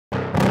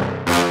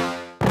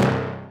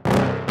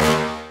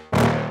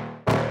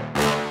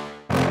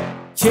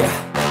Yeah.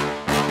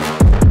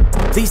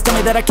 Please tell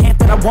me that I can't,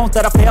 that I won't,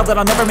 that I fail, that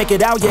I'll never make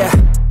it out, yeah.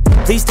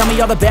 Please tell me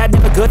all the bad,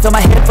 never good, fill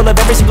my head full of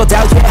every single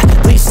doubt, yeah.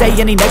 Please say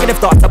any negative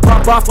thoughts, I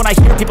pop off when I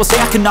hear people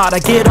say I cannot. I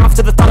get off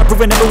to the thought of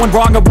proving everyone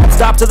wrong, I won't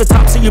stop to the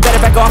top, so you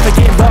better back off and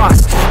get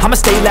lost. I'ma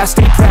stay loud,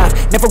 stay proud,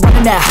 never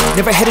running out,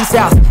 never heading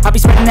south. I'll be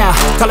spreading out,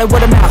 call it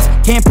word of mouth,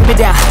 can't put me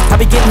down, I'll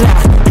be getting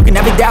loud. You can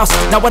have it douse,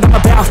 not what I'm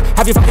about,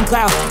 have your fucking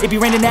cloud, it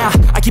be raining now,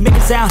 I keep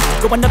making sound,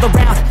 go another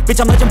round, bitch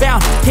I'm legend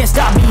bound, can't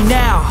stop me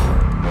now.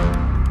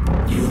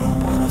 You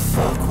don't wanna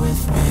fuck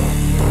with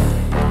me,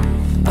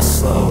 a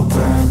slow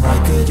burn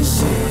like a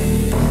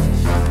disease.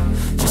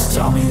 Just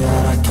tell me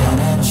that I can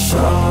and I'll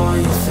show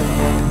you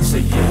things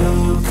that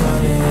you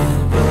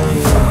couldn't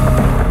believe.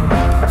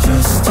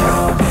 Just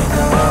tell me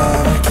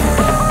that I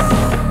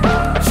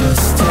can.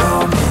 Just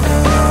tell me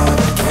that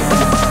I can.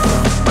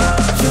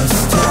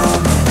 Just tell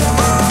me that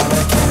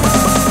I can.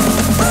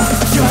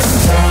 Just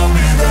tell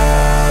me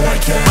that I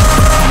can.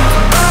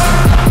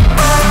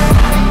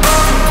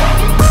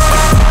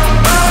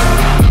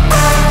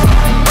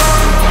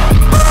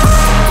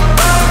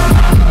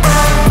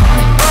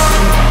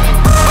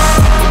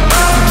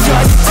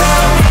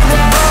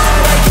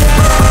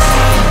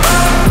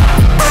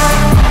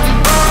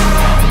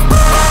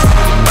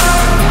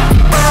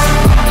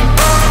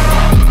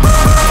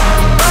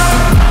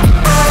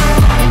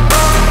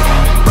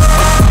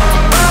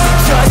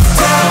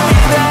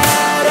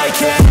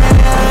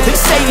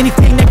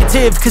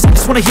 Cause I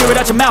just wanna hear it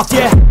out your mouth,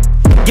 yeah.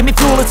 Give me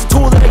fuel, it's a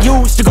tool that I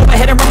use to go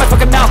ahead and run my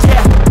fucking mouth,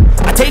 yeah.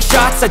 I take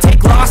shots, I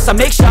take loss, I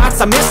make shots,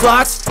 I miss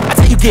lots. That's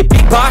how you get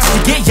big box,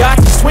 you get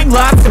yachts, you swing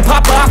lots and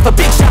pop off a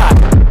big shot.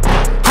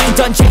 I ain't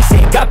done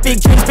chasing, got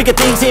big dreams, bigger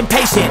things,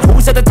 impatient.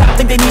 Who's at the top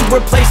think they need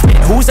replacement?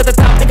 Who's at the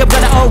top think I'm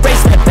gonna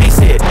erase that, face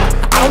it.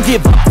 I don't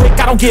give up quick,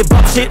 I don't give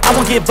up shit, I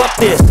won't give up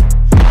this.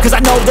 Cause I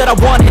know that I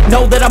want it,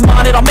 know that I'm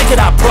on it, I'll make it,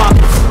 I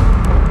promise.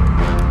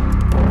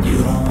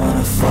 You don't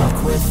wanna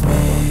fuck with me,